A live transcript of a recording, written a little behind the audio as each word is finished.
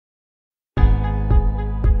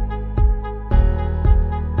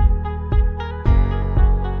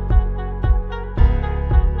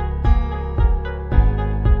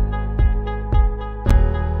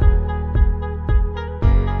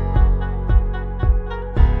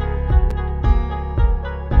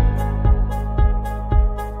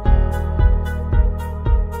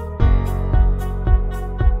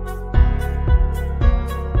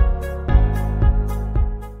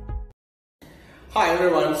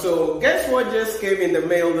So guess what just came in the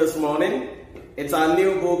mail this morning? It's our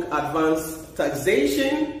new book, Advanced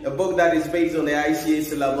Taxation, a book that is based on the ICA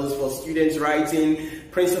syllabus for students writing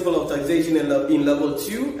Principle of Taxation in Level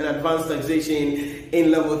 2 and Advanced Taxation in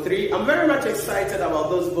Level 3. I'm very much excited about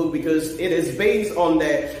this book because it is based on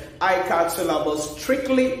the ICAG syllabus,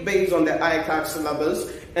 strictly based on the ICAG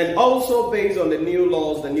syllabus, and also based on the new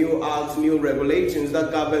laws, the new acts, new regulations that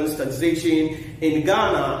governs taxation in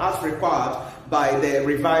Ghana as required by the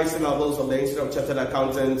revised syllabus of the Institute of Chartered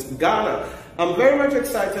Accountants, Ghana. I'm very much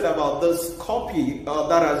excited about this copy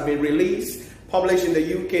that has been released, published in the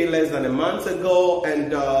UK less than a month ago,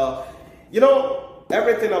 and you know,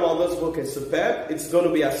 everything about this book is superb. It's going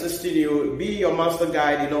to be assisting you, be your master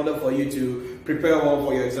guide in order for you to prepare well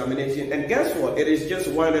for your examination. And guess what? It is just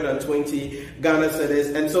 120 Ghana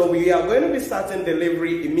cedis. And so we are going to be starting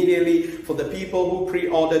delivery immediately for the people who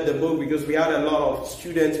pre-ordered the book, because we had a lot of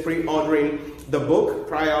students pre-ordering the book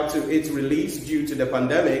prior to its release due to the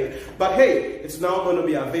pandemic. But hey, it's now going to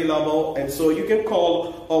be available. And so you can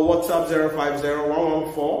call or WhatsApp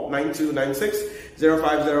 050-114-9296.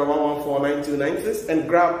 050-114-9296 and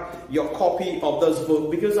grab your copy of this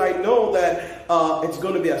book, because I know that it's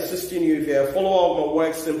going to be assisting you if you're a follower of my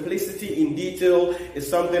work. Simplicity in detail is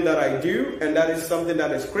something that I do, and that is something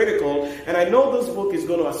that is critical, and I know this book is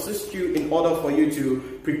going to assist you in order for you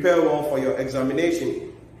to prepare well for your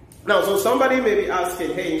examination. Now, so somebody may be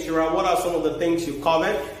asking, hey Nhyira, what are some of the things you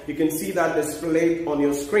covered? You can see that displayed on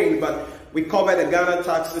your screen, but we covered the Ghana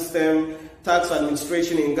tax system, tax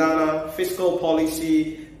administration in Ghana, fiscal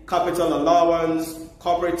policy, capital allowance,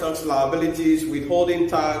 corporate tax liabilities, withholding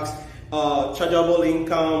tax, chargeable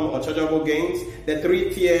income or chargeable gains, the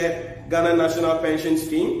three-tier Ghana National Pension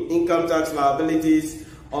Scheme, income tax liabilities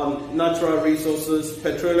on natural resources,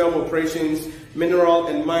 petroleum operations, mineral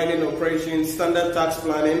and mining operations, standard tax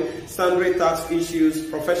planning, sundry tax issues,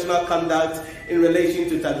 professional conduct in relation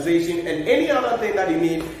to taxation, and any other thing that you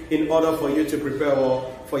need in order for you to prepare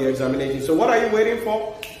well for your examination. So what are you waiting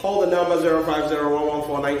for? Call the number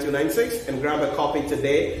 050-114-9296 and grab a copy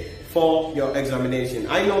today for your examination.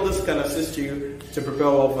 I know this can assist you to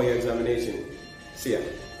prepare well for your examination. See ya.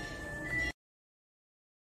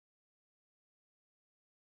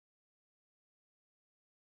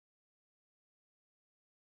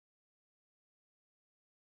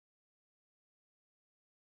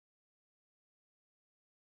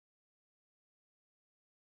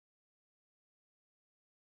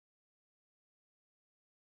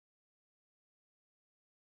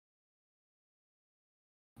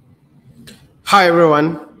 Hi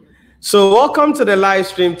everyone. So welcome to the live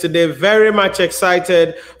stream today. Very much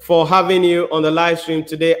excited for having you on the live stream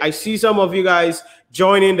today. I see some of you guys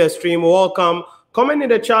joining the stream. Welcome. Comment in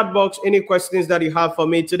the chat box any questions that you have for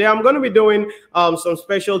me. Today I'm going to be doing some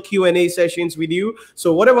special Q&A sessions with you.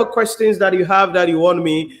 So whatever questions that you have that you want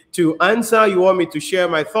me to answer, you want me to share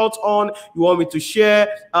my thoughts on, you want me to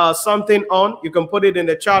share something on, you can put it in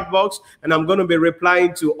the chat box, and I'm going to be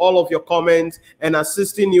replying to all of your comments and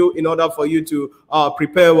assisting you in order for you to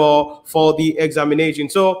prepare well for the examination.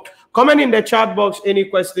 So comment in the chat box any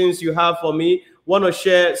questions you have for me. Want to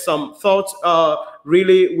share some thoughts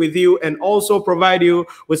really with you, and also provide you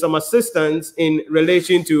with some assistance in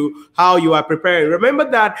relation to how you are preparing. Remember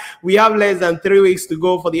that we have less than 3 weeks to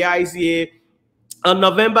go for the ICA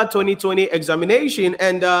November 2020 examination,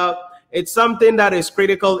 and it's something that is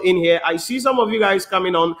critical in here. I see some of you guys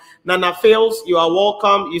coming on. Nana Fails, you are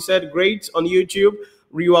welcome. You said great on YouTube.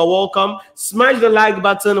 You are welcome. Smash the like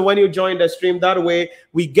button when you join the stream. That way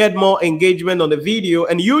we get more engagement on the video,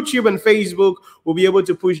 and YouTube and Facebook will be able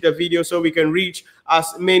to push the video so we can reach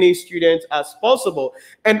as many students as possible.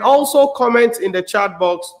 And also comment in the chat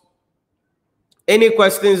box any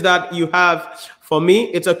questions that you have for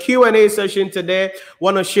me. It's a Q&A session today.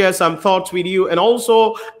 Want to share some thoughts with you and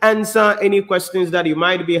also answer any questions that you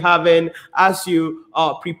might be having as you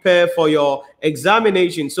prepare for your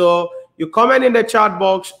examination. So you comment in the chat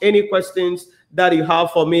box any questions that you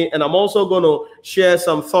have for me, and I'm also going to share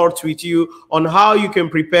some thoughts with you on how you can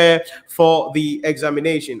prepare for the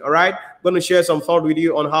examination. All right, I'm going to share some thought with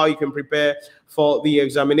you on how you can prepare for the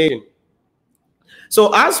examination.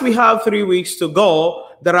 So as we have 3 weeks to go,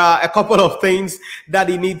 there are a couple of things that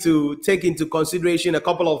you need to take into consideration, a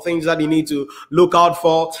couple of things that you need to look out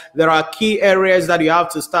for. There are key areas that you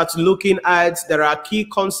have to start looking at. There are key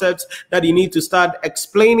concepts that you need to start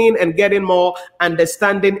explaining and getting more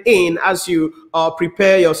understanding in as you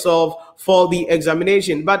prepare yourself for the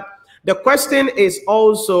examination. But the question is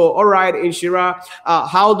also, all right, Nhyira,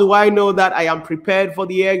 how do I know that I am prepared for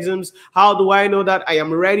the exams? How do I know that I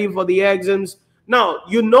am ready for the exams? Now,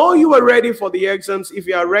 you know you are ready for the exams if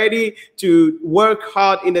you are ready to work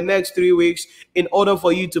hard in the next 3 weeks in order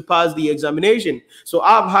for you to pass the examination. So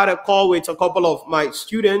I've had a call with a couple of my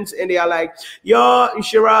students and they are like, yo,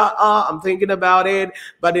 Nhyira, I'm thinking about it,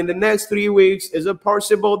 but in the next 3 weeks, is it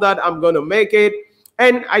possible that I'm going to make it?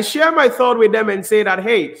 And I share my thought with them and say that,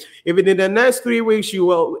 hey, if in the next 3 weeks you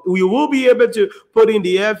will be able to put in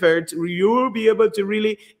the effort, you will be able to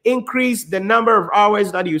really increase the number of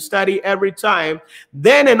hours that you study every time,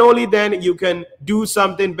 then and only then you can do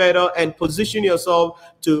something better and position yourself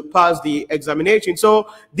to pass the examination. So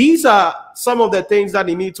these are some of the things that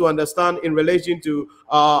you need to understand in relation to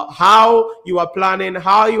how you are planning,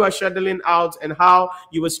 how you are scheduling out, and how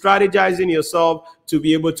you are strategizing yourself to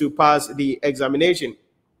be able to pass the examination.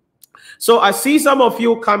 So I see some of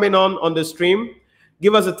you coming on the stream.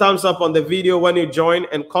 Give us a thumbs up on the video when you join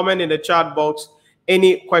and comment in the chat box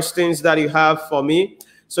any questions that you have for me.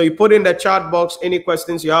 So you put in the chat box any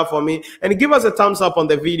questions you have for me and give us a thumbs up on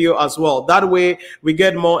the video as well. That way we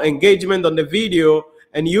get more engagement on the video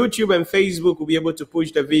and YouTube and Facebook will be able to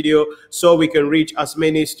push the video so we can reach as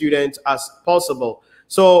many students as possible.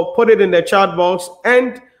 So put it in the chat box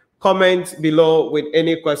and comment below with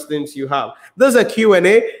any questions you have. There's a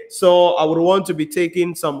Q&A, so I would want to be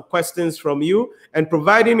taking some questions from you and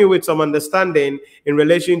providing you with some understanding in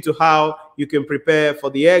relation to how you can prepare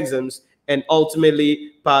for the exams and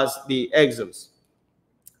ultimately pass the exams.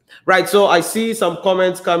 Right, so I see some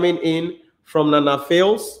comments coming in from Nana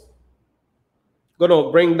Fails.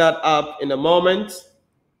 Gonna bring that up in a moment.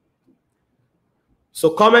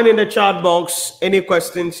 So comment in the chat box any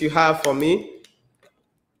questions you have for me.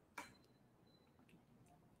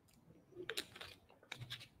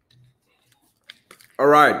 All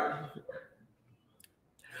right.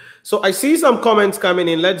 So I see some comments coming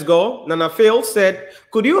in. Let's go. Nana Phil said,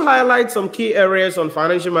 could you highlight some key areas on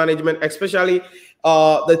financial management, especially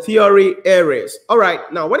the theory areas? All right.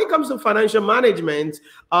 Now, when it comes to financial management,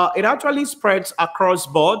 it actually spreads across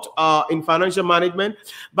board in financial management.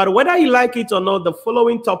 But whether you like it or not, the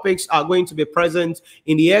following topics are going to be present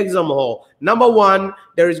in the exam hall. Number one,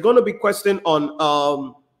 there is going to be question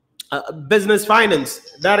on business finance.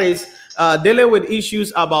 That is dealing with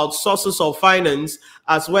issues about sources of finance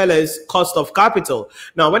as well as cost of capital.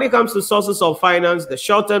 Now, when it comes to sources of finance, the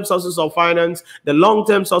short-term sources of finance, the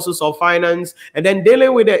long-term sources of finance, and then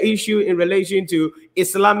dealing with the issue in relation to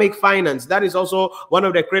Islamic finance. That is also one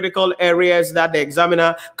of the critical areas that the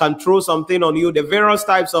examiner can throw something on you, the various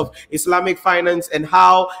types of Islamic finance and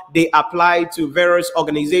how they apply to various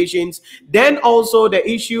organizations. Then also the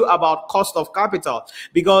issue about cost of capital,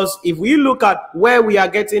 because if we look at where we are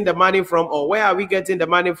getting the money from or where are we getting the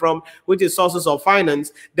money from, which is sources of finance,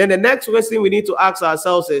 then the next question we need to ask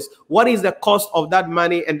ourselves is, what is the cost of that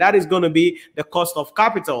money? And that is going to be the cost of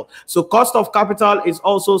capital. So cost of capital is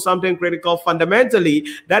also something critical. Fundamentally,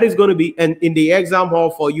 that is going to be in the exam hall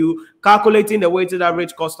for you, calculating the weighted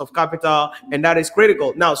average cost of capital, and that is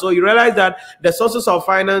critical. Now, so you realize that the sources of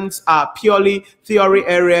finance are purely theory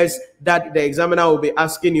areas that the examiner will be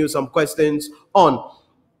asking you some questions on.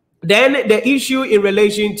 Then the issue in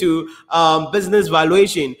relation to business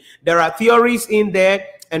valuation, there are theories in there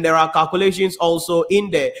and there are calculations also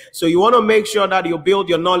in there. So you want to make sure that you build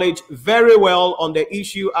your knowledge very well on the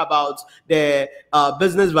issue about the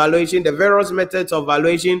business valuation, the various methods of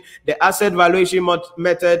valuation, the asset valuation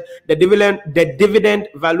method, the dividend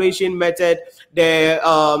valuation method, the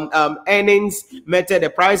earnings method,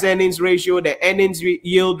 the price earnings ratio, the earnings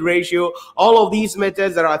yield ratio. All of these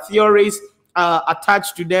methods, there are theories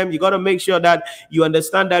attached to them. You got to make sure that you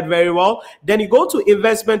understand that very well. Then you go to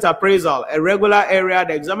investment appraisal, a regular area.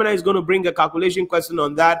 The examiner is going to bring a calculation question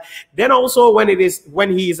on that. Then also when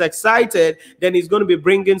he is excited, then he's going to be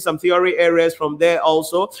bringing some theory areas from there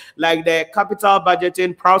also, like the capital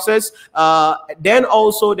budgeting process. Then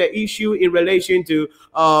also the issue in relation to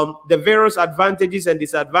the various advantages and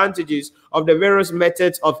disadvantages of the various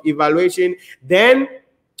methods of evaluation. Then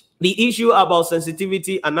the issue about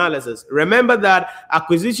sensitivity analysis. Remember that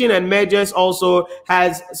acquisition and mergers also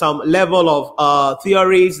has some level of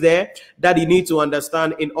theories there that you need to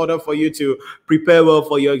understand in order for you to prepare well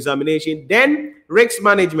for your examination. Then risk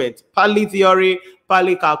management, partly theory,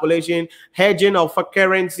 partly calculation, hedging of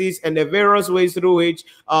currencies, and the various ways through which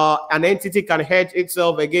an entity can hedge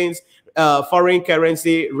itself against foreign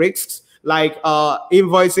currency risks, like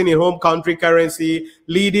invoicing in home country currency,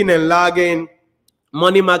 leading and lagging,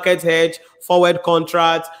 money market hedge, forward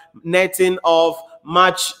contract, netting of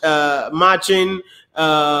matching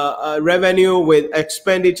revenue with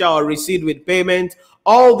expenditure or receipt with payment.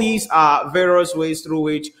 All these are various ways through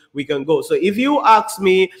which we can go. So if you ask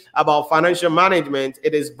me about financial management,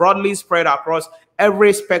 it is broadly spread across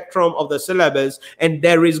every spectrum of the syllabus, and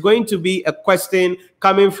there is going to be a question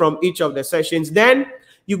coming from each of the sessions. Then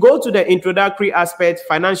you go to the introductory aspect,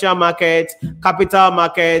 financial markets, capital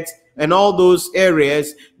markets, and all those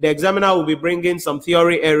areas. The examiner will be bringing some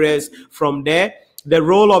theory areas from there. The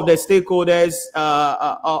role of the stakeholders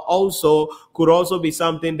also could also be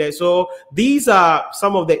something there. So these are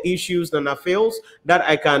some of the issues and fields that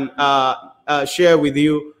I can share with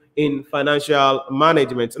you in financial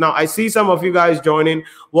management. Now, I see some of you guys joining.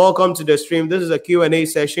 Welcome to the stream. This is a Q&A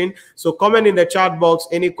session. So comment in the chat box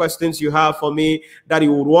any questions you have for me that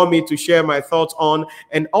you would want me to share my thoughts on.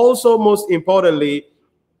 And also, most importantly,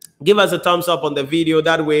 give us a thumbs up on the video.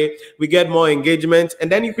 That way we get more engagement.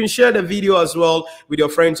 And then you can share the video as well with your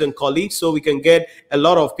friends and colleagues so we can get a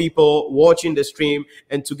lot of people watching the stream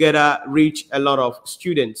and together reach a lot of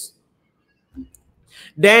students.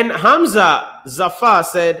 Then Hamza Zafar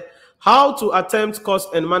said, how to attempt cost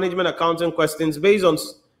and management accounting questions based on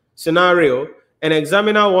scenario. An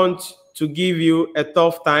examiner wants to give you a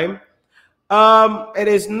tough time. It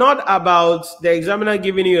is not about the examiner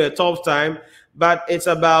giving you a tough time, but it's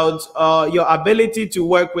about your ability to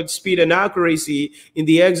work with speed and accuracy in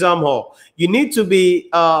the exam hall. You need to be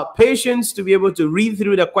patient to be able to read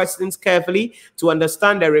through the questions carefully to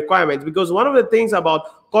understand the requirements. Because one of the things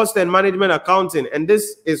about cost and management accounting, and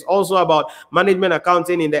this is also about management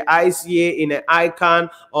accounting in the ICA, in the ICAG,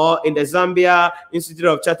 or in the Zambia Institute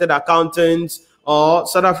of Chartered Accountants, or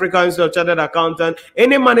South African Institute of Chartered Accountant,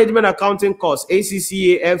 any management accounting course,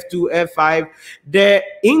 ACCA, F2, F5, the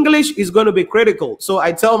English is going to be critical. So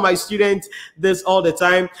I tell my students this all the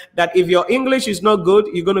time, that if your English is not good,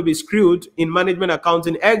 you're going to be screwed in management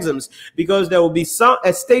accounting exams, because there will be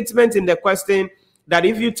a statement in the question that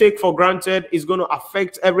if you take for granted is going to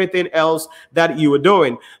affect everything else that you are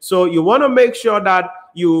doing. So you want to make sure that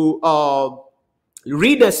you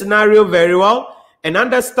read the scenario very well and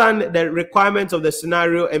understand the requirements of the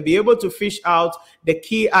scenario and be able to fish out the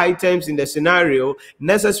key items in the scenario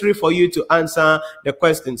necessary for you to answer the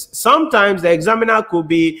questions. Sometimes the examiner could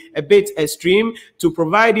be a bit extreme to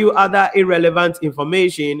provide you other irrelevant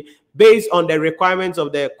information based on the requirements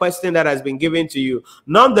of the question that has been given to you.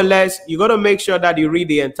 Nonetheless, you got to make sure that you read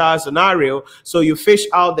the entire scenario so you fish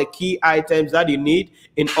out the key items that you need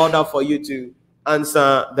in order for you to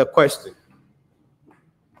answer the question.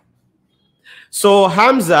 So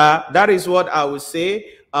Hamza, that is what I would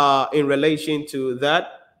say in relation to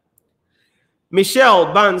that.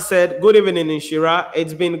 Michelle Ban said, good evening, Nhyira.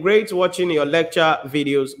 It's been great watching your lecture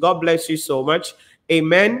videos. God bless you so much.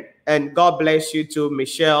 Amen. And God bless you too,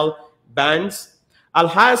 Michelle Bans.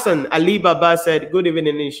 Al-Hassan Ali Baba said, good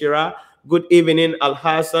evening, Nhyira. Good evening,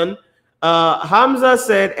 Al-Hassan. Hamza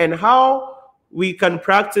said, and how we can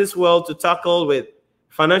practice well to tackle with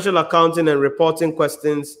financial accounting and reporting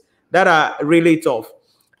questions that are really tough.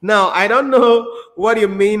 Now, I don't know what you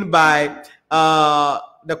mean by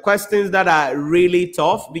the questions that are really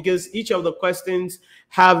tough, because each of the questions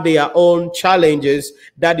have their own challenges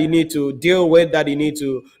that you need to deal with, that you need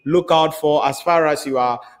to look out for as far as you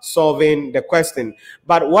are solving the question.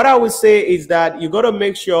 But what I would say is that you got to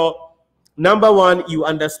make sure, number one, you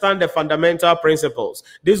understand the fundamental principles.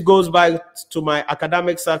 This goes back to my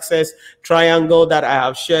academic success triangle that I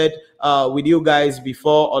have shared with you guys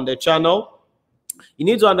before on the channel. You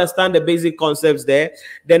need to understand the basic concepts there.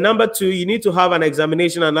 Then number two, you need to have an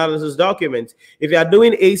examination analysis document. If you are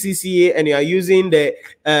doing ACCA and you are using the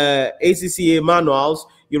ACCA manuals,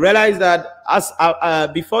 you realize that as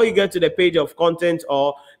before you get to the page of content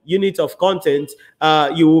or unit of content,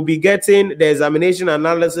 you will be getting the examination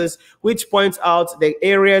analysis, which points out the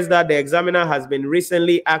areas that the examiner has been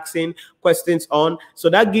recently asking questions on. So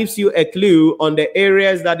that gives you a clue on the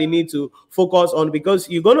areas that you need to focus on, because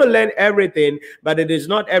you're going to learn everything, but it is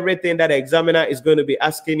not everything that the examiner is going to be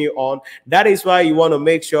asking you on. That is why you want to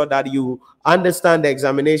make sure that you understand the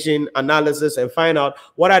examination analysis and find out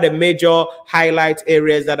what are the major highlight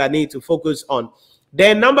areas that I need to focus on.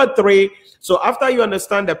 Then number three, so after you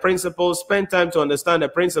understand the principles, spend time to understand the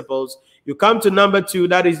principles, you come to number two,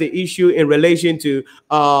 that is the issue in relation to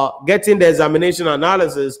getting the examination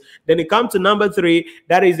analysis. Then you come to number three,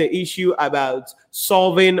 that is the issue about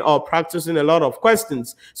solving or practicing a lot of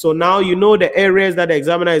questions. So now you know the areas that the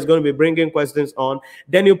examiner is going to be bringing questions on.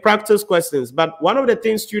 Then you practice questions. But one of the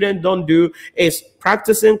things students don't do is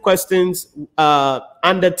practicing questions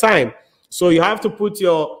under time. So you have to put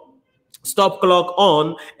your stop clock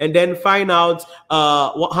on, and then find out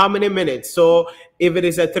how many minutes. So if it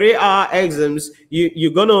is a 3-hour exams,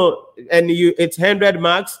 you're gonna, and it's 100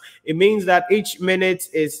 marks. It means that each minute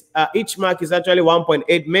is each mark is actually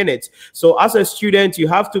 1.8 minutes. So as a student, you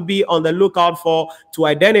have to be on the lookout to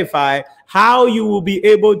identify how you will be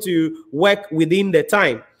able to work within the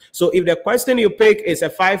time. So if the question you pick is a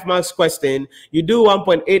 5 marks question, you do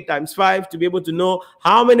 1.8 times 5 to be able to know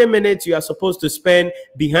how many minutes you are supposed to spend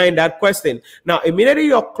behind that question. Now, immediately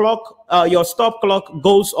your stop clock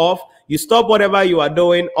goes off, you stop whatever you are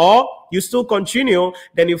doing, or you still continue,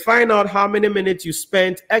 then you find out how many minutes you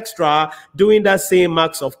spent extra doing that same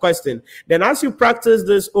marks of question. Then as you practice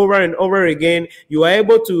this over and over again, you are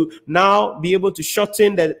able to now be able to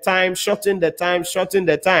shorten the time,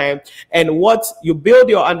 and what you build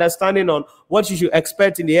your understanding on what you should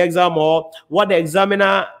expect in the exam, or what the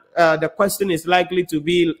examiner the question is likely to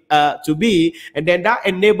be, and then that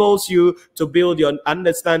enables you to build your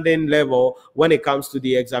understanding level when it comes to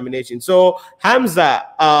the examination. So Hamza,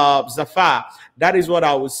 Zafar, that is what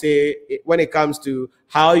I would say when it comes to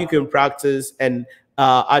how you can practice and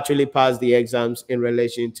actually pass the exams in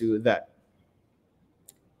relation to that.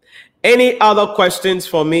 Any other questions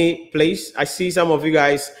for me, please? I see some of you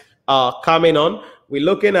guys coming on. We're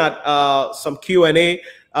looking at some Q&A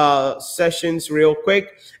sessions real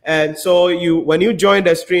quick. And so when you join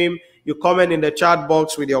the stream, you comment in the chat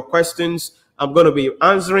box with your questions. I'm going to be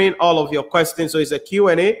answering all of your questions. So it's a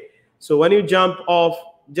Q&A. So when you jump off,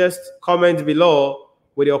 just comment below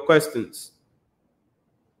with your questions.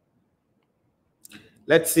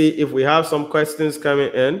 Let's see if we have some questions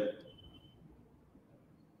coming in.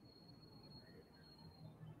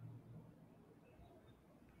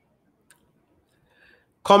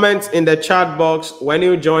 Comment in the chat box when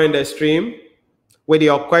you join the stream with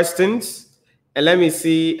your questions, and let me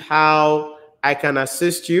see how I can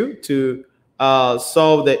assist you to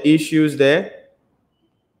solve the issues there.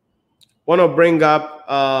 Want to bring up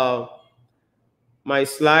my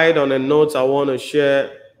slide on the notes I want to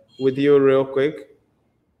share with you real quick.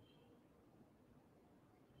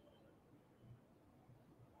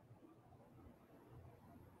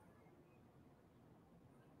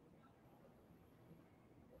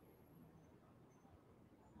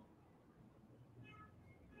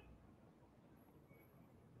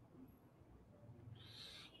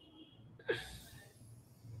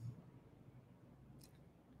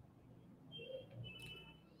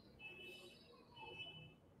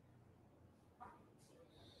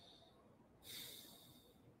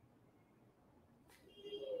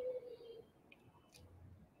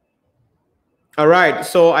 All right,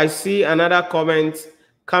 so I see another comment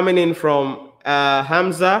coming in from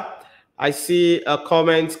Hamza. I see a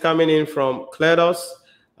comment coming in from Kledos.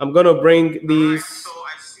 I'm going to bring these. Right, so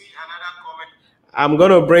I see another comment. I'm going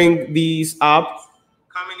to bring these up.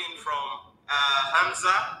 Coming in from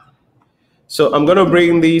Hamza. So I'm going to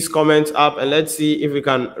bring these comments up, and let's see if we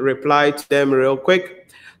can reply to them real quick.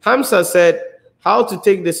 Hamza said, how to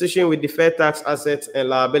take decision with deferred tax assets and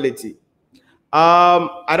liability.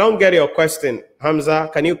 I don't get your question, Hamza.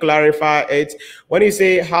 Can you clarify it? When you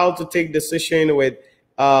say how to take decision with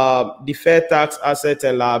deferred tax assets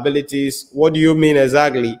and liabilities, what do you mean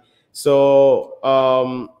exactly? So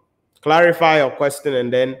clarify your question,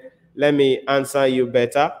 and then let me answer you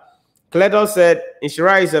better. Cleto said,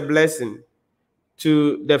 Nhyira is a blessing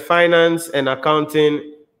to the finance and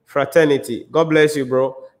accounting fraternity. God bless you,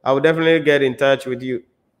 bro. I will definitely get in touch with you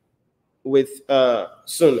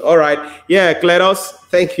soon. All right, yeah, Kledos,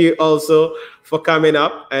 thank you also for coming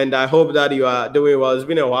up, and I hope that you are doing well. It's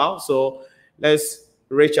been a while, so let's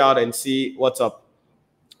reach out and see what's up.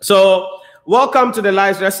 So welcome to the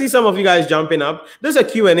live stream. I see some of you guys jumping up. This is a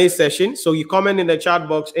Q&A session, so you comment in the chat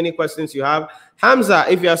box any questions you have. Hamza,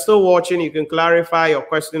 if you are still watching, you can clarify your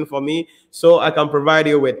question for me so I can provide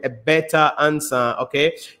you with a better answer,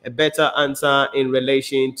 okay? A better answer in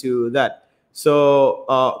relation to that.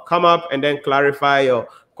 So come up and then clarify your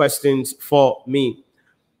questions for me.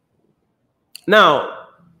 Now,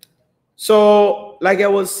 so like I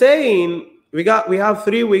was saying, we have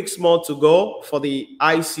 3 weeks more to go for the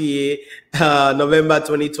ICA November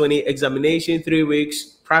 2020 examination. 3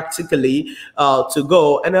 weeks practically to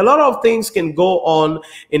go, and a lot of things can go on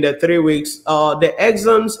in the 3 weeks. The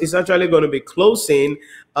exams is actually going to be closing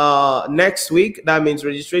next week. That means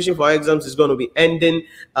registration for exams is going to be ending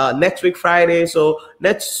next week Friday. So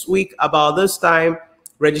next week about this time,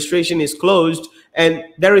 registration is closed, and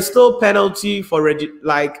there is still penalty for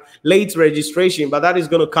late registration, but that is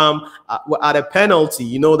going to come at a penalty.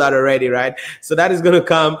 You know that already, right? So that is going to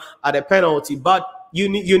come at a penalty. But you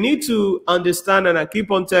need to understand, and I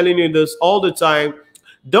keep on telling you this all the time,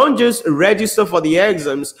 Don't just register for the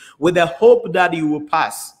exams with the hope that you will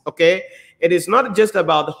pass, okay? It is not just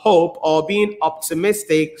about hope or being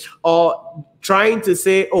optimistic or trying to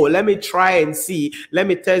say, oh, let me try and see, let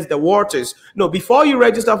me test the waters. No, before you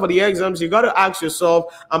register for the exams, you got to ask yourself,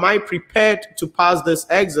 am I prepared to pass these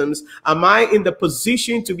exams? Am I in the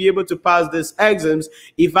position to be able to pass these exams?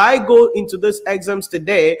 If I go into these exams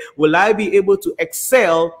today, will I be able to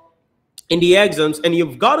excel in the exams? And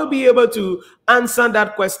you've got to be able to answer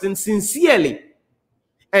that question sincerely.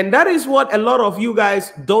 And that is what a lot of you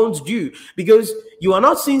guys don't do, because you are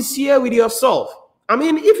not sincere with yourself. I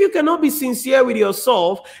mean, if you cannot be sincere with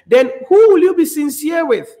yourself, then who will you be sincere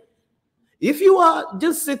with? If you are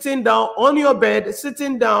just sitting down on your bed,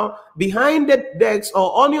 sitting down behind the desk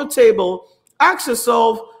or on your table, ask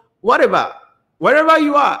yourself, wherever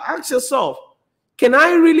you are, ask yourself, can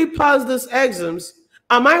I really pass these exams?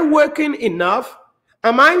 Am I working enough?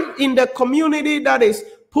 Am I in the community that is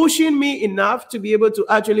pushing me enough to be able to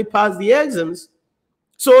actually pass the exams?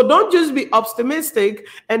 So don't just be optimistic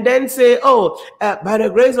and then say, oh, by the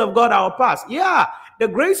grace of God, I'll pass. Yeah, the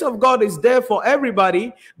grace of God is there for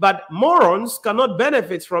everybody, but morons cannot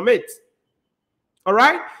benefit from it. All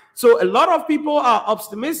right? So a lot of people are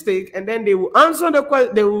optimistic, and then they will answer the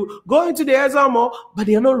question, they will go into the exam, but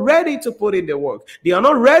they are not ready to put in the work. They are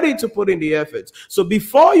not ready to put in the efforts. So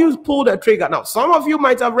before you pull the trigger, now some of you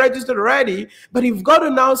might have registered already, but you've got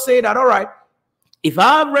to now say that, all right, if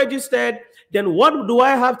I have registered, then what do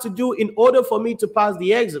I have to do in order for me to pass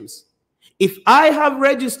the exams? If I have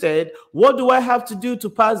registered, what do I have to do to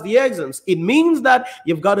pass the exams? It means that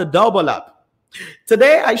you've got to double up.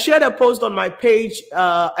 Today, I shared a post on my page,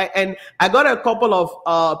 and I got a couple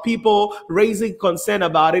of people raising concern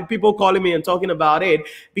about it, people calling me and talking about it,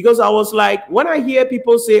 because I was like, when I hear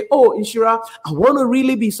people say, oh, Nhyira, I want to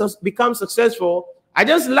really become successful, I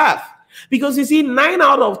just laugh. Because you see, 9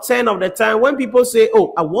 out of 10 of the time when people say,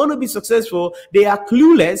 oh, I want to be successful, they are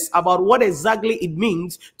clueless about what exactly it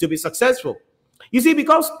means to be successful. You see,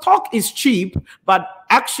 because talk is cheap, but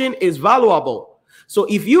action is valuable. So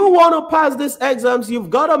if you want to pass these exams, you've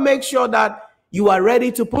got to make sure that you are ready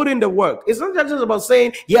to put in the work. It's not just about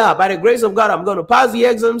saying, yeah, by the grace of God, I'm going to pass the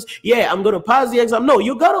exams. Yeah, I'm going to pass the exam. No,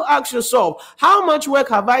 you got to ask yourself, how much work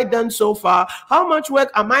have I done so far? How much work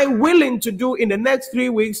am I willing to do in the next 3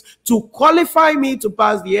 weeks to qualify me to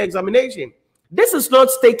pass the examination? This is not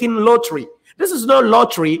staking lottery. This is not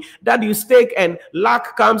lottery that you stake and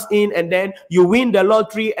luck comes in and then you win the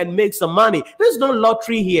lottery and make some money. There's no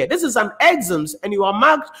lottery here. This is an exams, and you are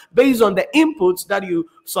marked based on the inputs that you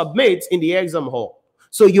submit in the exam hall.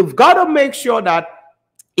 So you've got to make sure that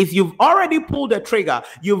if you've already pulled the trigger,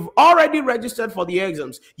 you've already registered for the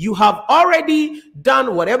exams, you have already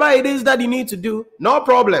done whatever it is that you need to do, no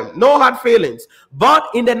problem, no hard feelings. But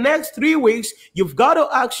in the next 3 weeks, you've got to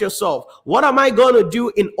ask yourself, what am I going to do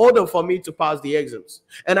in order for me to pass the exams?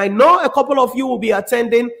 And I know a couple of you will be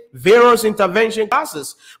attending various intervention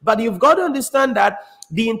classes, but you've got to understand that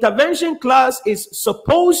the intervention class is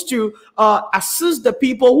supposed to assist the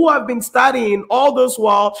people who have been studying all this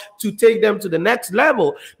while to take them to the next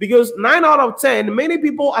level. Because 9 out of 10, many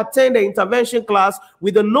people attend the intervention class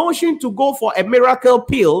with the notion to go for a miracle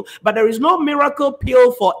pill, but there is no miracle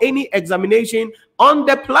pill for any examination on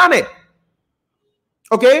the planet.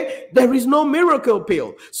 Okay, there is no miracle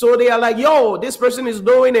pill. So they are like, yo, this person is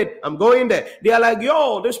doing it, I'm going there. They are like,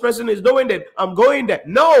 yo, this person is doing it, I'm going there.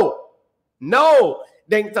 No, no.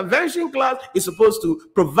 The intervention class is supposed to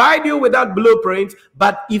provide you with that blueprint,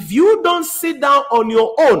 but if you don't sit down on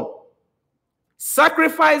your own,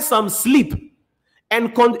 sacrifice some sleep,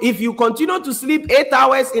 and if you continue to sleep 8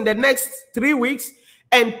 hours in the next 3 weeks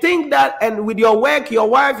and think that, and with your work, your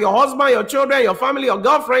wife, your husband, your children, your family, your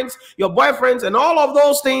girlfriends, your boyfriends, and all of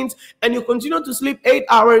those things, and you continue to sleep 8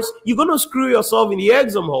 hours, you're going to screw yourself in the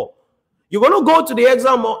exam hall. You're going to go to the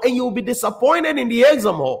exam hall and you'll be disappointed in the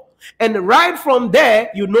exam hall. And right from there,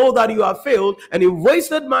 you know that you have failed and you've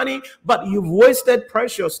wasted money, but you've wasted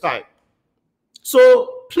precious time.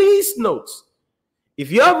 So please note, if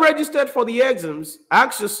you have registered for the exams,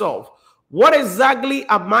 ask yourself, what exactly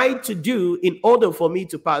am I to do in order for me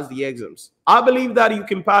to pass the exams? I believe that you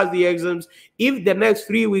can pass the exams if the next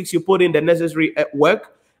 3 weeks you put in the necessary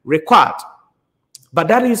work required. But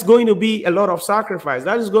that is going to be a lot of sacrifice.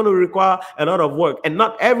 That is going to require a lot of work. And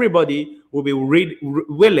not everybody will be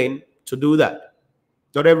willing to do that.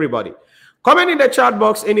 Not everybody. Comment in the chat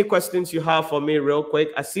box any questions you have for me real quick.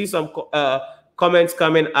 I see some comments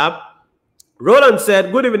coming up. Roland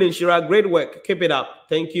said, good evening, Nhyira. Great work. Keep it up.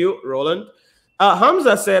 Thank you, Roland.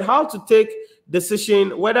 Hamza said, how to take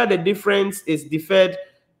decision whether the difference is deferred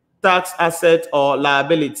tax asset or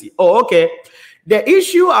liability. Oh, okay. The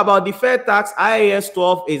issue about deferred tax IAS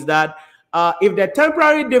 12 is that if the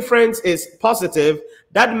temporary difference is positive,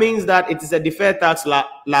 that means that it is a deferred tax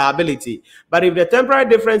liability. But if the temporary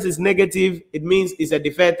difference is negative, it means it's a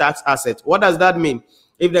deferred tax asset. What does that mean?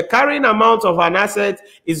 If the carrying amount of an asset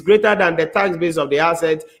is greater than the tax base of the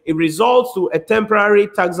asset, it results to a temporary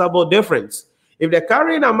taxable difference. If the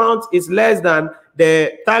carrying amount is less than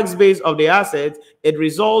the tax base of the asset, it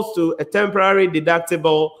results to a temporary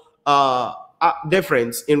deductible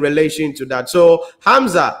difference in relation to that. So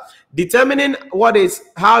Hamza, determining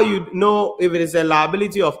how you know if it is a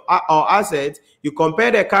liability of or asset, you compare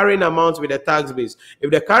the carrying amount with the tax base. If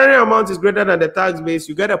the carrying amount is greater than the tax base,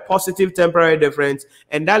 you get a positive temporary difference,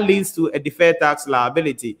 and that leads to a deferred tax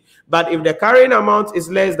liability. But if the carrying amount is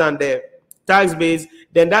less than the tax base,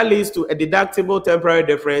 then that leads to a deductible temporary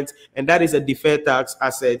difference, and that is a deferred tax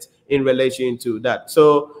asset in relation to that.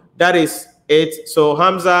 So that is it. So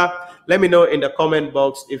Hamza, let me know in the comment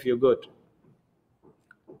box if you're good.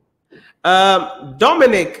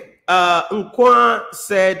 Dominic Nkwa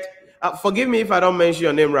said, forgive me if I don't mention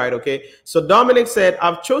your name right, okay? So Dominic said,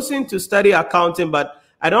 I've chosen to study accounting, but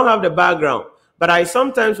I don't have the background. But I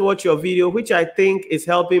sometimes watch your video, which I think is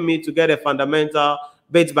helping me to get a fundamental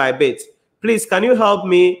bit by bit. Please, can you help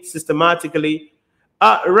me systematically?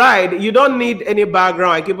 Right, you don't need any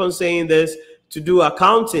background. I keep on saying this to do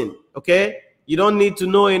accounting, okay? You don't need to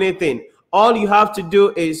know anything. All you have to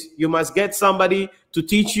do is you must get somebody to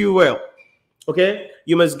teach you well. Okay,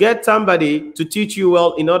 you must get somebody to teach you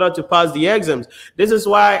well in order to pass the exams. This is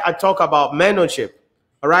why I talk about mentorship.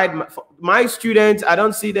 All right, my students, I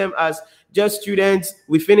don't see them as just students.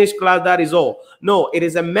 We finish class, that is all. No, it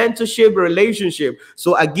is a mentorship relationship.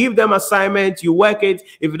 So I give them assignments, you work it.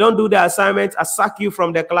 If you don't do the assignment, I sack you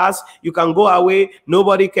from the class. You can go away.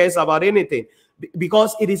 Nobody cares about anything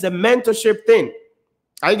because it is a mentorship thing.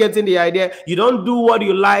 Are you getting the idea? You don't do what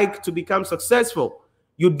you like to become successful.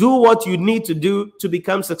 You do what you need to do to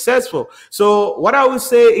become successful. So what I would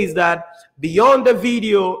say is that beyond the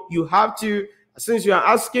video, you have to, since you are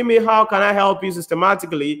asking me how can I help you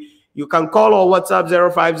systematically, you can call or WhatsApp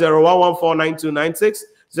 050-114-9296,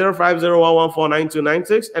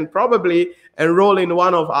 050-114-9296, and probably enroll in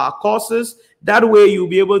one of our courses. That way you'll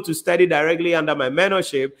be able to study directly under my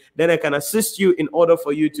mentorship. Then I can assist you in order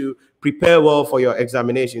for you to prepare well for your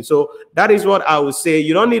examination. So that is what I would say.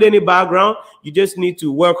 You don't need any background. You just need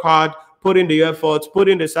to work hard, put in the effort, put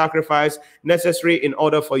in the sacrifice necessary in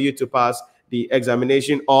order for you to pass the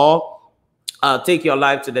examination or take your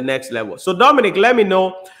life to the next level. So Dominic, let me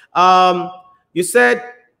know. You said,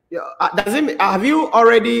 are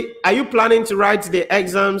you planning to write the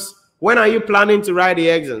exams? When are you planning to write the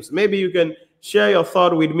exams? Maybe you can share your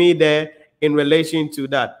thought with me there in relation to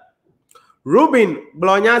that. Ruben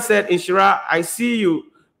Blonya said, Nhyira, I see you.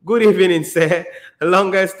 Good evening, sir.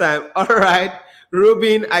 Longest time. All right.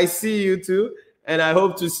 Ruben, I see you too. And I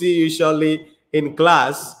hope to see you shortly in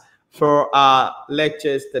class for our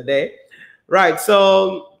lectures today. Right.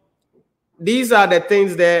 So these are the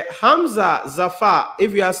things there. Hamza Zafar,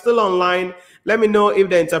 if you are still online, let me know if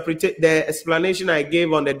the explanation I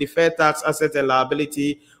gave on the deferred tax asset and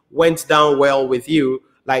liability went down well with you,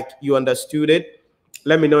 like you understood it.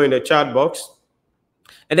 Let me know in the chat box.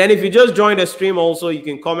 And then if you just joined the stream also, you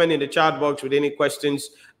can comment in the chat box with any questions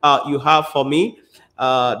you have for me.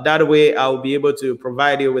 That way I'll be able to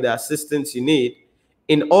provide you with the assistance you need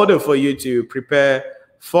in order for you to prepare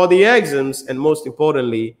for the exams and most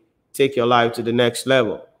importantly, take your life to the next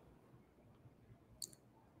level.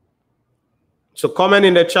 So comment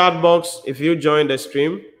in the chat box if you joined the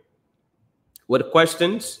stream with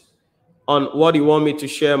questions on what you want me to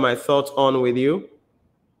share my thoughts on with you.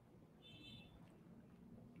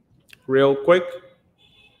 Real quick.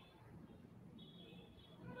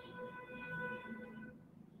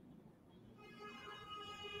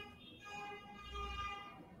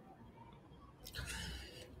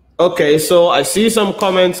 Okay, so I see some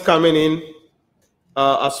comments coming in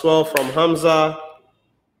as well from Hamza.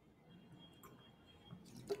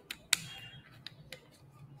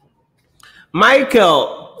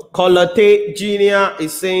 Michael Colote Jr.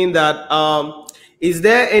 is saying that, is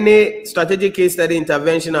there any strategic case study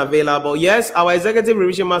intervention available? Yes, our executive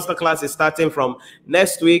revision masterclass is starting from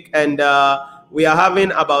next week, and we are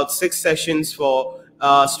having about 6 sessions for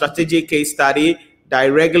strategic case study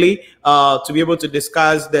directly to be able to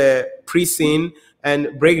discuss the pre-scene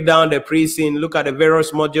and break down the pre-scene, look at the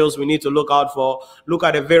various modules we need to look out for, look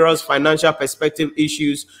at the various financial perspective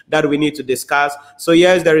issues that we need to discuss. So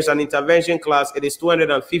yes, there is an intervention class. It is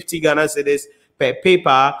 250 Ghana cedis per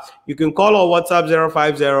paper. You can call or WhatsApp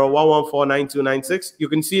 050-114-9296. You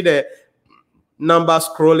can see the number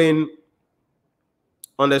scrolling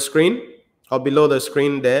on the screen or below the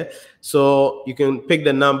screen there. So you can pick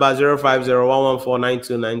the number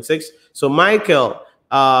 05011492996. So Michael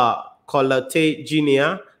Colate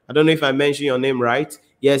Jr., I don't know if I mentioned your name right.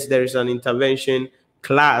 Yes, there is an intervention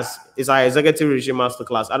class. It's our executive revision master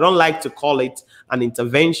class. I don't like to call it an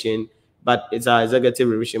intervention, but it's our executive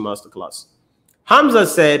revision master class. Hamza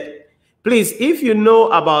said, please, if you know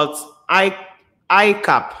about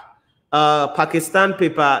ICAP, Pakistan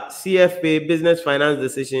paper, CFA, business finance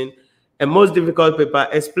decision, and most difficult paper,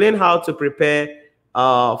 explain how to prepare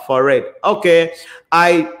for it. Okay,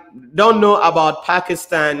 I don't know about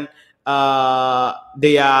Pakistan,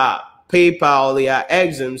 their paper or their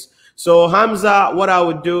exams. So Hamza, what I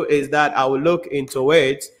would do is that I will look into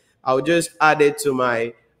it. I will just add it to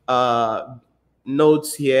my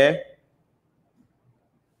notes here.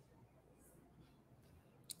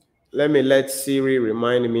 Let Siri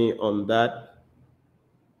remind me on that.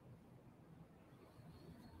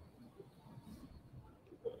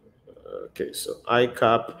 Okay, so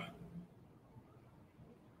ICAP.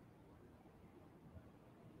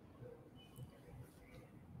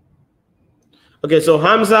 Okay, so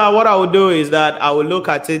Hamza, what I will do is that I will look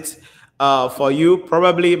at it for you.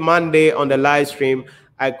 Probably Monday on the live stream,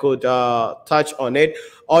 I could touch on it.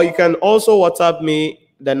 Or you can also WhatsApp me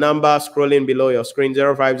the number scrolling below your screen,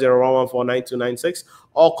 05011492996,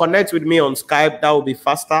 or connect with me on Skype. That will be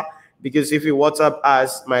faster, because if you WhatsApp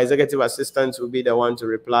us, my executive assistant will be the one to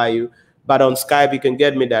reply you. But on Skype, you can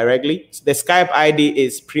get me directly. The Skype ID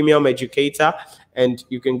is Premium Educator, and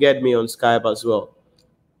you can get me on Skype as well.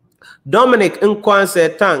 Dominic Nkwan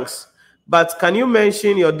said, thanks, but can you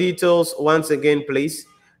mention your details once again, please?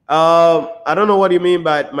 I don't know what you mean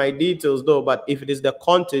by my details, though, but if it is the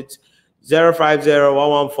content,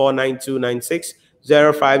 05011492996,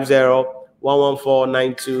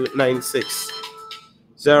 05011492996,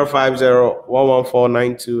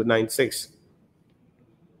 05011492996.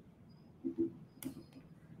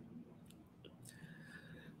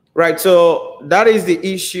 Right, so that is the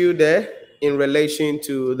issue there in relation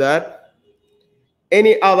to that.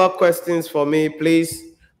 Any other questions for me,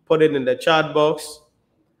 please put it in the chat box.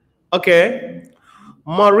 Okay.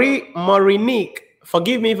 Morinique,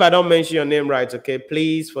 forgive me if I don't mention your name right, okay?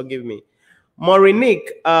 Please forgive me. Morinique,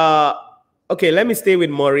 okay, let me stay with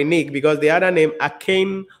Morinique because the other name,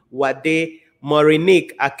 Akin Wade,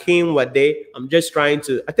 Morinique Akin Wade. I'm just trying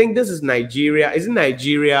to, I think this is Nigeria. Is it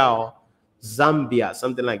Nigeria or Zambia,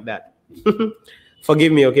 something like that?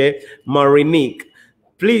 Forgive me, okay? Morinique.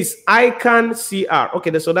 Please, ICAN CR.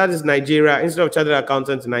 Okay, so that is Nigeria. Instead of chartered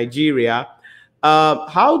accountant, Nigeria.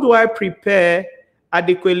 How do I prepare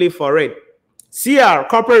adequately for it? CR,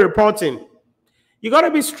 corporate reporting. You got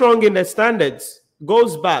to be strong in the standards.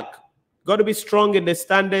 Goes back. Got to be strong in the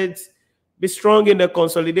standards. Be strong in the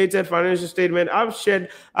consolidated financial statement. I've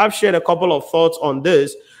shared a couple of thoughts on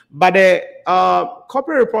this. But the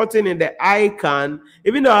corporate reporting in the ICAN,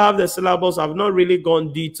 even though I have the syllabus, I've not really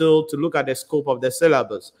gone detailed to look at the scope of the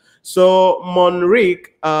syllabus. So Monrique,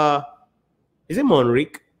 is it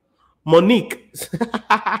Monrique? Monique,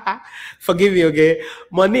 forgive me, okay?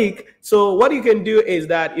 Monique, so what you can do is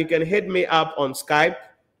that you can hit me up on Skype,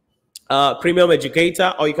 Premium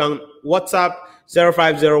Educator, or you can WhatsApp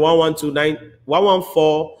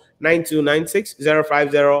 05011149296,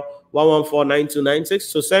 05011149296.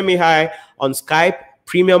 So send me hi on Skype,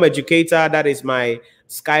 Premium Educator. That is my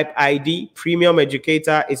Skype ID. Premium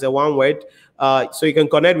Educator is a one word. So you can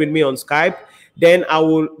connect with me on Skype. Then I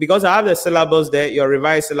will, because I have the syllabus there, your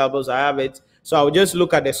revised syllabus, I have it. So I will just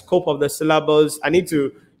look at the scope of the syllabus. I need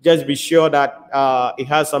to just be sure that it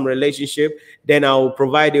has some relationship. Then I will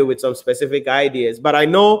provide you with some specific ideas. But I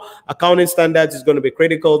know accounting standards is going to be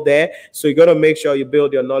critical there. So you got to make sure you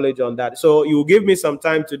build your knowledge on that. So you will give me some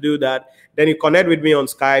time to do that. Then you connect with me on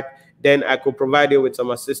Skype. Then I could provide you with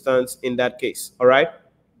some assistance in that case. All right.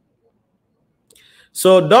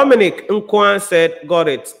 So Dominic Nkwan said, got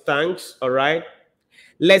it. Thanks. All right.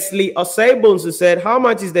 Leslie Oseibones said, how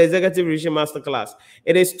much is the Executive Revision Masterclass?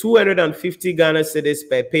 It is 250 Ghana cedis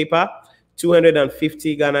per paper.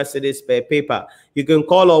 250 Ghana cedis per paper. You can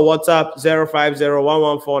call or WhatsApp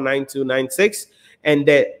 05011149296, and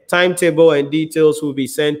the timetable and details will be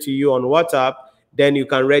sent to you on WhatsApp. Then you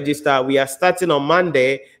can register. We are starting on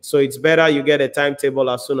Monday, so it's better you get a timetable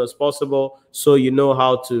as soon as possible so you know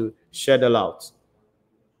how to schedule out.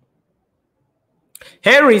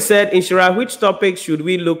 Henry said, Nhyira, which topic should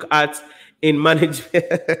we look at in management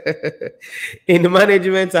in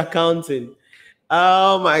management accounting?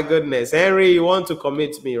 Oh my goodness. Henry, you want to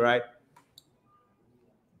commit me, right?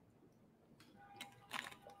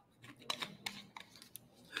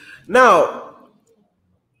 Now,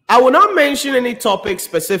 I will not mention any topic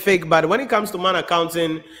specific, but when it comes to man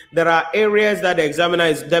accounting, there are areas that the examiner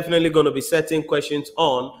is definitely going to be setting questions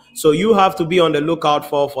on. So you have to be on the lookout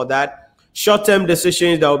for that. Short-term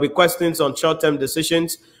decisions, there will be questions on short-term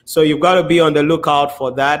decisions. So you've got to be on the lookout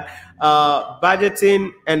for that.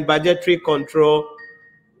 Budgeting and budgetary control,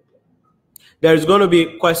 there's going to be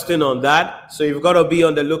a question on that. So you've got to be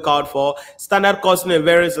on the lookout for standard costing and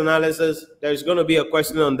variance analysis. There's going to be a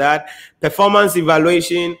question on that. Performance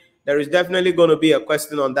evaluation, there is definitely going to be a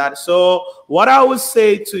question on that. So what I would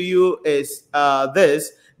say to you is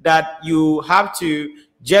this, that you have to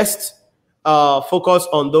just focus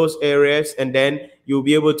on those areas, and then you'll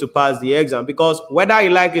be able to pass the exam, because whether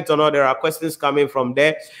you like it or not, there are questions coming from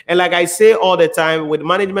there. And like I say all the time, with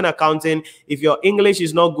management accounting, if your English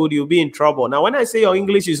is not good, you'll be in trouble. Now, when I say your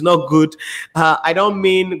English is not good, I don't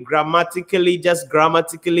mean grammatically, just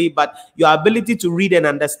grammatically, but your ability to read and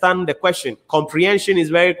understand the question. Comprehension is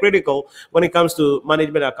very critical when it comes to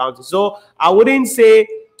management accounting. So I wouldn't say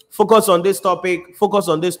focus on this topic, focus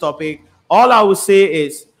on this topic. All I would say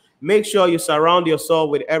is make sure you surround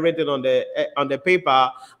yourself with everything on the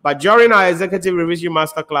paper. But during our executive revision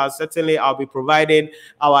masterclass, certainly I'll be providing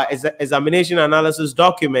our examination analysis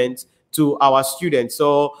documents to our students.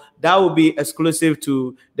 So that will be exclusive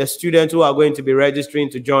to the students who are going to be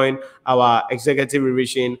registering to join our executive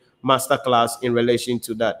revision masterclass in relation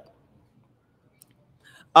to that.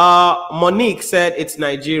 Monique said it's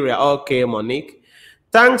Nigeria. Okay, Monique.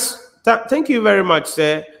 Thank you very much,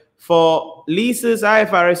 sir. For leases,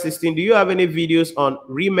 IFRS 16, do you have any videos on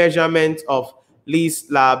remeasurement of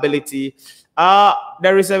lease liability?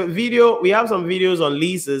 There is a video. We have some videos on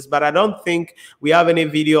leases, but I don't think we have any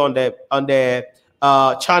video on the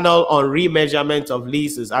channel on remeasurement of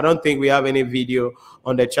leases. I don't think we have any video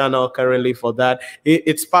on the channel currently for that.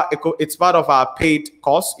 It's part of our paid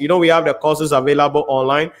course. You know, we have the courses available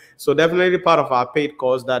online, so definitely part of our paid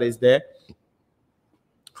course that is there.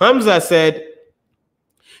 Hamza said,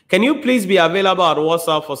 can you please be available at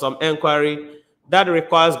WhatsApp for some inquiry that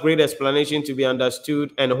requires great explanation to be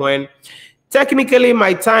understood and when? Technically,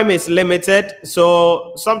 my time is limited,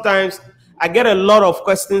 so sometimes I get a lot of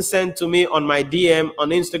questions sent to me on my DM, on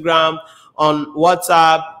Instagram, on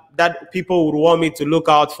WhatsApp, that people would want me to look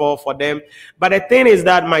out for them. But the thing is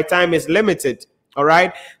that my time is limited, all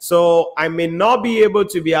right? So I may not be able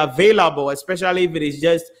to be available, especially if it is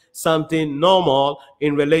just something normal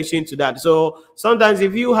in relation to that. So sometimes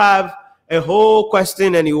if you have a whole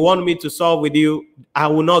question and you want me to solve with you, I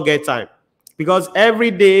will not get time, because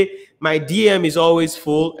every day my DM is always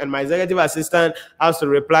full and my executive assistant has to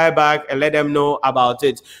reply back and let them know about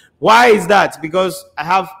it. Why is that? Because I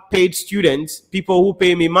have paid students, people who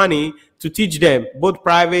pay me money to teach them, both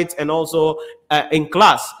private and also in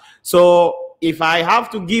class. So if I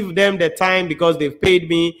have to give them the time because they've paid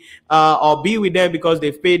me, or be with them because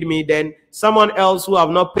they've paid me, then someone else who have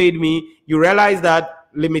not paid me, you realize that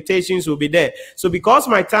limitations will be there. So because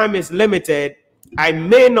my time is limited, I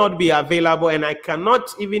may not be available and I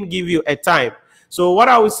cannot even give you a time. So what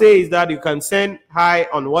I would say is that you can send hi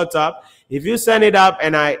on WhatsApp. If you send it up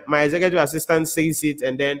and my executive assistant sees it,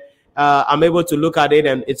 and then I'm able to look at it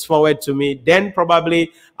and it's forwarded to me, then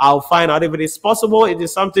probably I'll find out if it is possible. It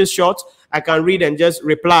is something short I can read and just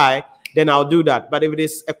reply, then I'll do that. But if it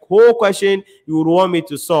is a whole question you would want me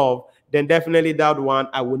to solve, then definitely that one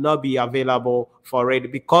I will not be available for it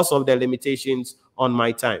because of the limitations on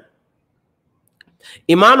my time.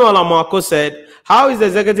 Emmanuel Amako said, how is the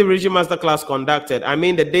executive revision masterclass conducted? I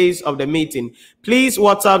mean the days of the meeting. Please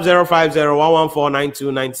WhatsApp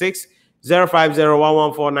 050-114-9296,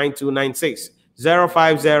 050-114-9296,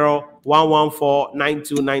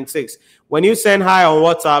 050-114-9296. When you send hi on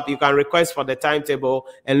WhatsApp, you can request for the timetable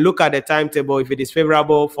and look at the timetable. If it is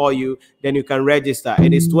favorable for you, then you can register.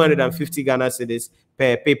 It is 250 Ghana cedis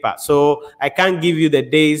per paper. So I can't give you the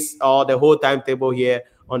days or the whole timetable here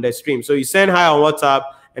on the stream. So you send hi on WhatsApp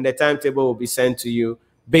and the timetable will be sent to you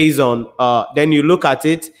based on, then you look at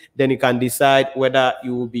it, then you can decide whether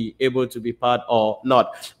you will be able to be part or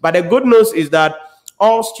not. But the good news is that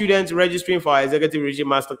all students registering for our Executive Revision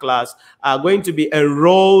Masterclass are going to be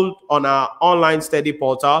enrolled on our online study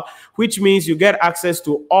portal, which means you get access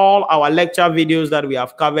to all our lecture videos that we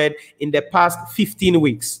have covered in the past 15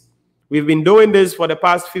 weeks. We've been doing this for the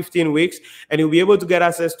past 15 weeks, and you'll be able to get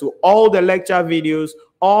access to all the lecture videos,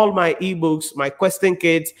 all my ebooks, my question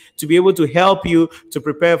kits, to be able to help you to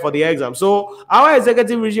prepare for the exam. So our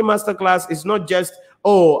Executive Revision Masterclass is not just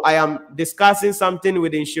oh, I am discussing something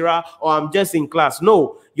with Nhyira, or I'm just in class.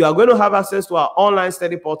 No, you are going to have access to our online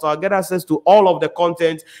study portal, get access to all of the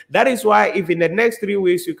content. That is why if in the next 3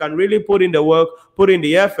 weeks you can really put in the work, put in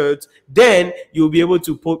the effort, then you'll be able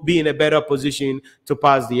to be in a better position to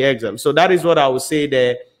pass the exam. So that is what I would say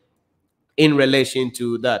there in relation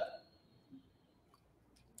to that.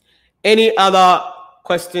 Any other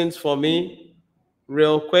questions for me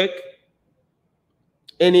real quick?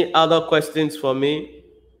 Any other questions for me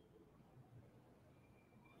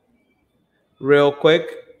real quick?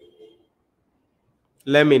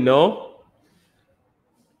 Let me know.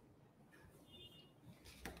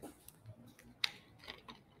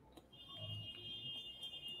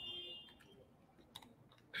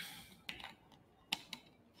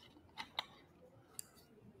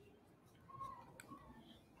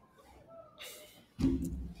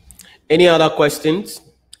 Any other questions?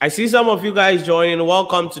 I see some of you guys joining.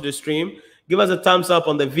 Welcome to the stream. Give us a thumbs up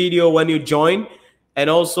on the video when you join, and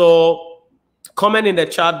also comment in the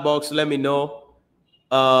chat box. Let me know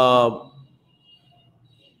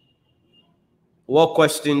what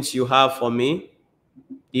questions you have for me,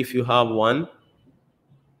 if you have one.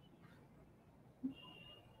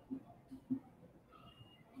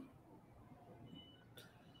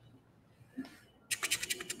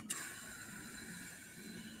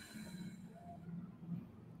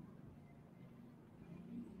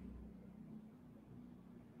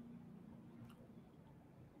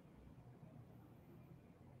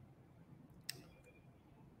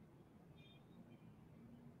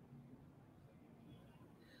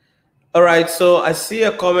 All right, so I see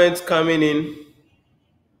a comment coming in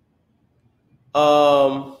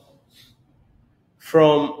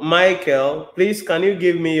from Michael. Please, can you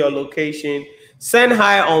give me your location? Send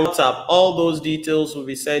hi on WhatsApp. All those details will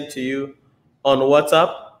be sent to you on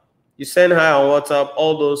WhatsApp. You send hi on WhatsApp.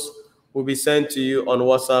 All those will be sent to you on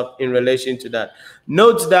WhatsApp in relation to that.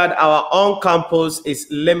 Note that our on-campus is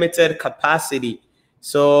limited capacity.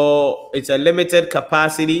 So it's a limited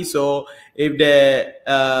capacity. So if the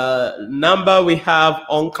number we have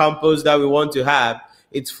on campus that we want to have,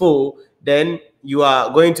 it's full, then you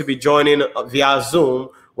are going to be joining via Zoom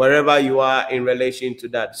wherever you are in relation to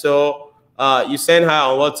that. So you send her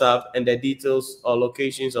on WhatsApp, and the details or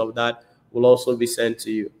locations of that will also be sent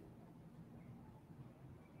to you.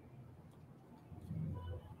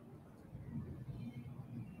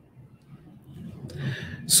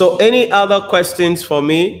 So any other questions for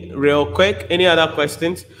me real quick? Any other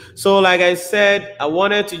questions? So like I said, I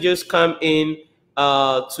wanted to just come in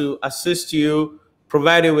to assist you,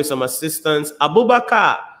 provide you with some assistance.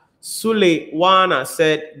 Abubakar Sule Wana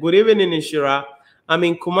said, good evening, Nhyira. I'm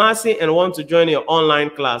in Kumasi and want to join your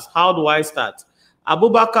online class. How do I start?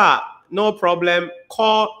 Abubakar, no problem.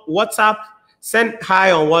 Call WhatsApp, send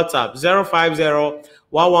hi on WhatsApp,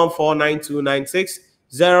 050-114-9296.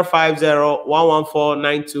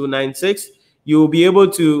 050-114-9296. You will be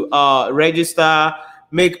able to register,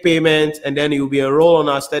 make payment, and then you'll be enrolled on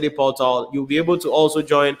our study portal. You'll be able to also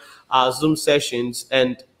join our Zoom sessions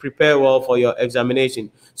and prepare well for your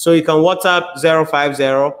examination. So you can WhatsApp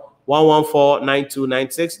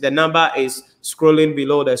 050-114-9296. The number is scrolling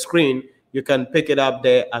below the screen. You can pick it up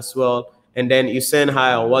there as well, and then you send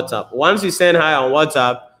hi on WhatsApp. Once you send hi on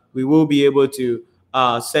WhatsApp, we will be able to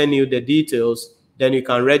send you the details. Then you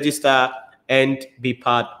can register and be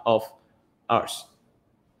part of ours.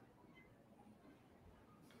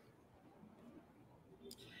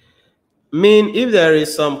 If there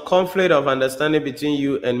is some conflict of understanding between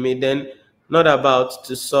you and me, then not about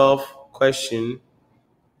to solve question.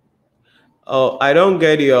 Oh, I don't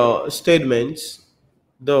get your statements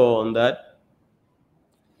though on that.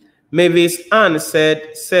 Mavis Ann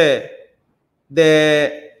said,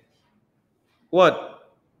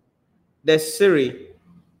 the Siri.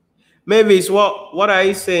 Mavis, what are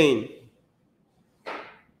you saying?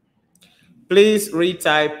 Please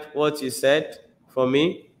retype what you said for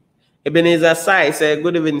me. Ebenezer Sai said,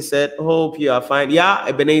 good evening, said, hope you are fine. Yeah,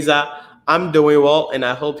 Ebenezer, I'm doing well, and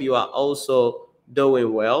I hope you are also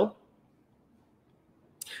doing well.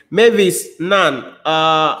 Mavis Nan,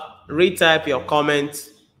 retype your comment.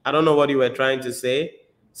 I don't know what you were trying to say.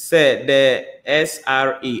 Said the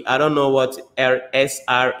SRE. I don't know what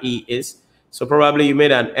SRE is. So probably you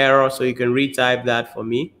made an error, so you can retype that for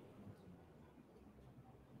me.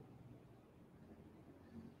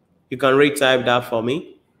 You can retype that for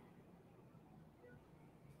me.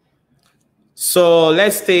 So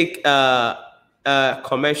let's take a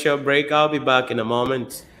commercial break. I'll be back in a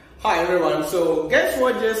moment. Hi everyone. So guess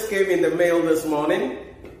what just came in the mail this morning?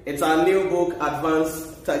 It's our new book,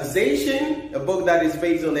 Advanced Taxation, a book that is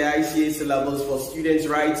based on the ICA syllabus for students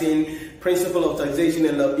writing Principle of Taxation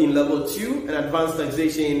in Level 2 and Advanced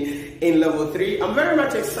Taxation in Level 3. I'm very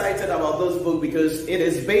much excited about this book because it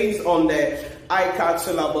is based on the ICAG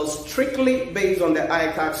syllabus, strictly based on the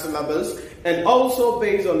ICAG syllabus, and also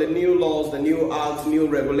based on the new laws, the new acts, new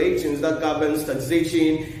regulations that governs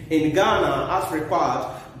taxation in Ghana as required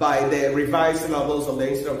by the revised syllabus of the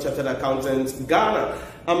Institute of Chartered Accountants, Ghana.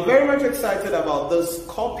 I'm very much excited about this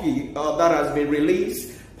copy that has been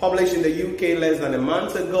released, published in the UK less than a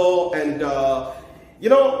month ago, and you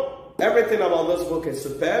know, everything about this book is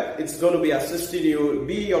superb. It's going to be assisting you,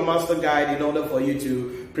 be your master guide in order for you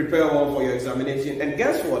to prepare well for your examination. And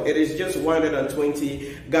guess what? It is just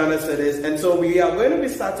 120 Ghana cedis. And so we are going to be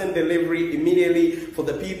starting delivery immediately for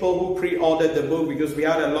the people who pre-ordered the book, because we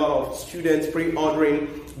had a lot of students pre-ordering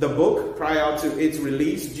the book prior to its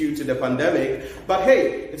release due to the pandemic. But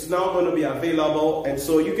hey, it's now going to be available. And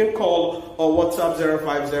so you can call or WhatsApp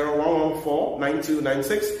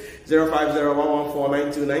 050-114-9296.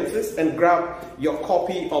 050-114-9296 and grab your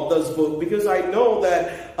copy of this book, because I know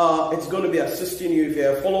that it's going to be assisting you if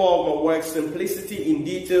you're a follower of my work. Simplicity in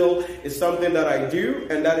detail is something that I do,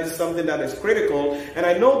 and that is something that is critical, and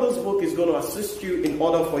I know this book is going to assist you in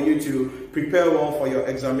order for you to prepare well for your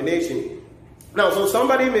examination. Now, so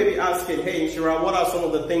somebody may be asking, hey Nhyira, what are some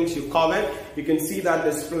of the things you covered? You can see that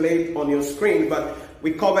displayed on your screen, but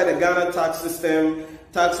we covered the Ghana tax system,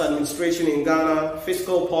 tax administration in Ghana,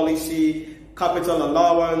 fiscal policy, capital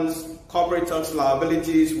allowance, corporate tax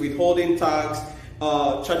liabilities, withholding tax,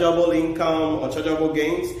 chargeable income or chargeable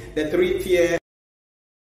gains, the 3-tier.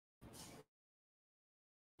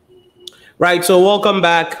 Right, so welcome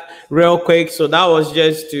back real quick. So that was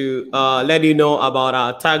just to let you know about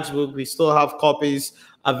our tax book. We still have copies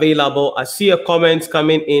available. I see a comment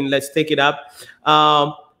coming in. Let's take it up.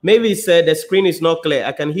 Maybe said the screen is not clear.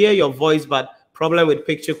 I can hear your voice, but problem with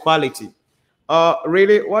picture quality.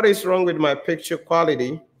 Really, what is wrong with my picture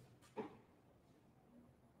quality?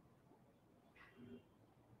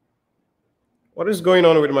 What is going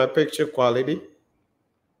on with my picture quality?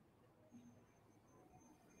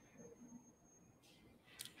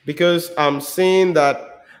 Because I'm seeing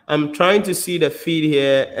that I'm trying to see the feed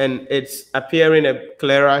here and it's appearing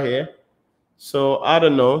clearer here. So I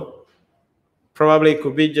don't know. Probably it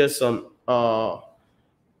could be just some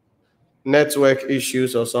network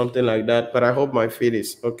issues or something like that, but I hope my feed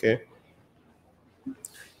is okay.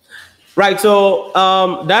 Right, so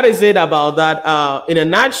that is it about that. In a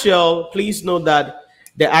nutshell, please note that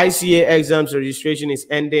the ICA exams registration is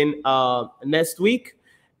ending next week,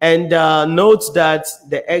 and note that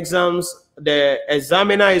the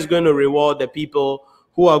examiner is going to reward the people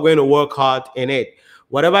who are going to work hard in it.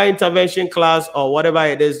 Whatever intervention class or whatever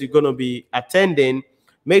it is you're going to be attending,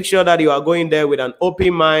 make sure that you are going there with an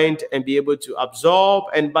open mind and be able to absorb.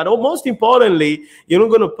 But most importantly, you're not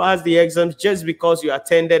going to pass the exams just because you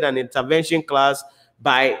attended an intervention class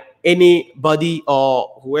by anybody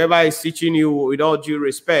or whoever is teaching you, with all due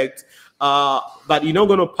respect. But you're not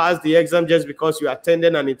going to pass the exam just because you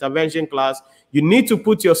attended an intervention class. You need to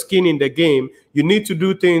put your skin in the game. You need to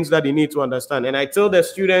do things that you need to understand. And I tell the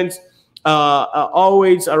students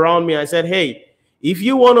always around me, I said, hey, if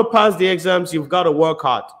you want to pass the exams, you've got to work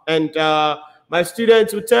hard. And my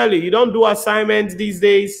students will tell you, you don't do assignments these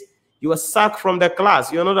days, you are sacked from the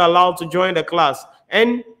class. You're not allowed to join the class.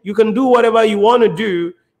 And you can do whatever you want to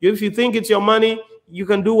do. If you think it's your money, you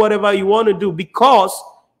can do whatever you want to do because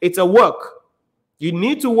it's a work. You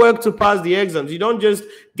need to work to pass the exams. You don't just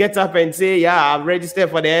get up and say, yeah, I've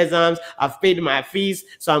registered for the exams, I've paid my fees,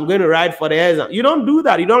 so I'm going to write for the exam. You don't do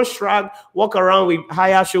that. You don't shrug, walk around with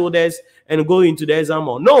higher shoulders and go into the exam.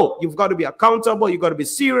 Or no, you've got to be accountable. You've got to be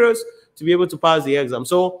serious to be able to pass the exam.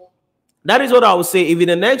 So that is what I would say. If in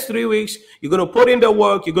the next 3 weeks, you're going to put in the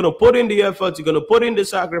work, you're going to put in the effort, you're going to put in the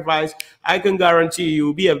sacrifice, I can guarantee you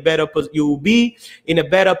will be in a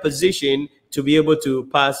better position to be able to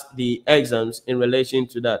pass the exams in relation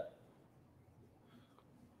to that.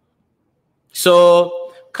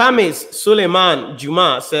 So Kamis Suleiman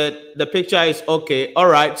Juma said the picture is okay. All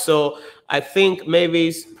right. So I think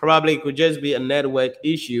maybe probably could just be a network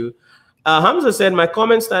issue. Hamza said my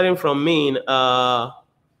comment starting from me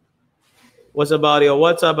was about your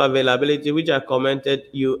WhatsApp availability, which I commented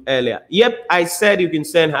you earlier. Yep, I said you can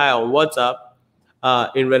send hi on WhatsApp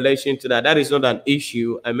in relation to that. That is not an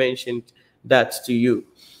issue. I mentioned that to you.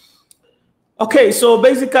 Okay, so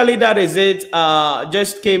basically that is it.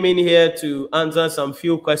 Just came in here to answer some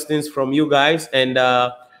few questions from you guys, and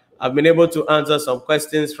I've been able to answer some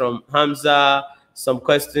questions from Hamza, some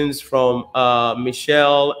questions from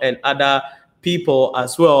Michelle and other people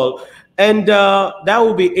as well. And that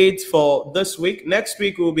will be it for this week. Next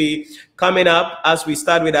week will be coming up as we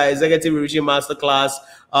start with our Executive Revision Masterclass.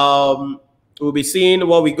 We'll be seeing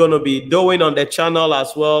what we're going to be doing on the channel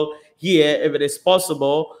as well here, if it is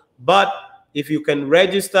possible. But if you can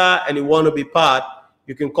register and you want to be part,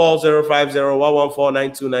 you can call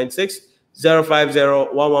 050-114-9296,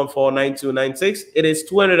 050-114-9296. It is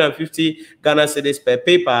 250 Ghana cedis per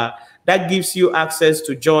paper. That gives you access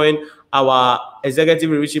to join our Executive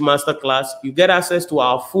Revision Masterclass. You get access to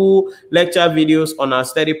our full lecture videos on our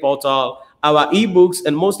study portal, our ebooks,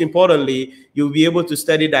 and most importantly, you'll be able to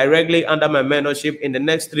study directly under my mentorship in the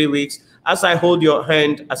next 3 weeks as I hold your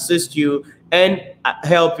hand, assist you, and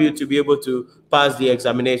help you to be able to pass the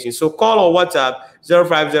examination. So call or WhatsApp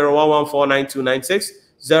 050-114-9296,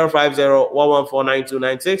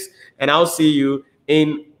 050-114-9296, and I'll see you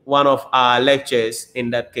in one of our lectures in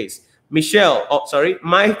that case. Michael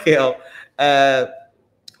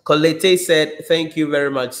Colette said, thank you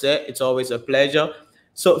very much, sir. It's always a pleasure.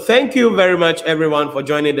 So thank you very much, everyone, for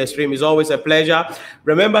joining the stream. It's always a pleasure.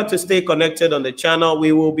 Remember to stay connected on the channel.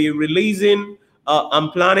 We will be releasing,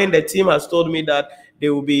 I'm planning, the team has told me that they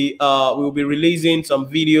will be, we will be releasing some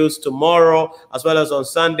videos tomorrow as well as on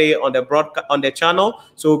Sunday on the broadcast on the channel.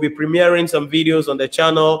 So we'll be premiering some videos on the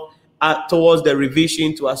channel towards the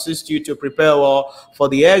revision to assist you to prepare well for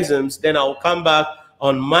the exams. Then I'll come back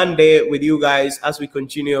on Monday with you guys as we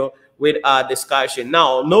continue with our discussion.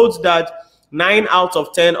 Now, note that 9 out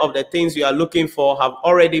of 10 of the things you are looking for have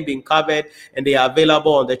already been covered and they are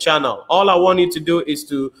available on the channel. All I want you to do is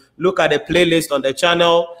to look at the playlist on the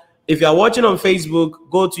channel. If you are watching on Facebook,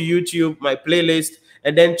 go to YouTube, my playlist,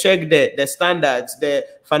 and then check the standards, the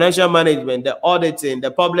financial management, the auditing, the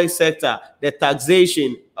public sector, the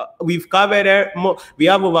taxation. We've covered it. We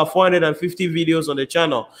have over 450 videos on the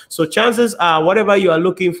channel. So chances are whatever you are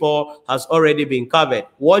looking for has already been covered.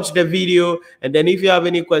 Watch the video, and then if you have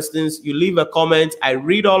any questions, you leave a comment. I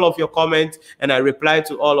read all of your comments, and I reply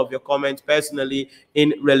to all of your comments personally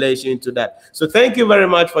in relation to that. So thank you very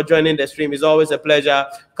much for joining the stream. It's always a pleasure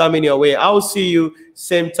coming your way. I'll see you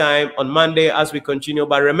same time on Monday as we continue.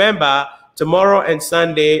 But remember, tomorrow and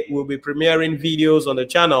Sunday, we'll be premiering videos on the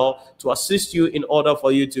channel to assist you in order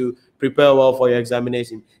for you to prepare well for your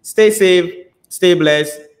examination. Stay safe, stay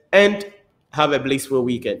blessed, and have a blissful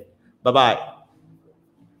weekend. Bye-bye.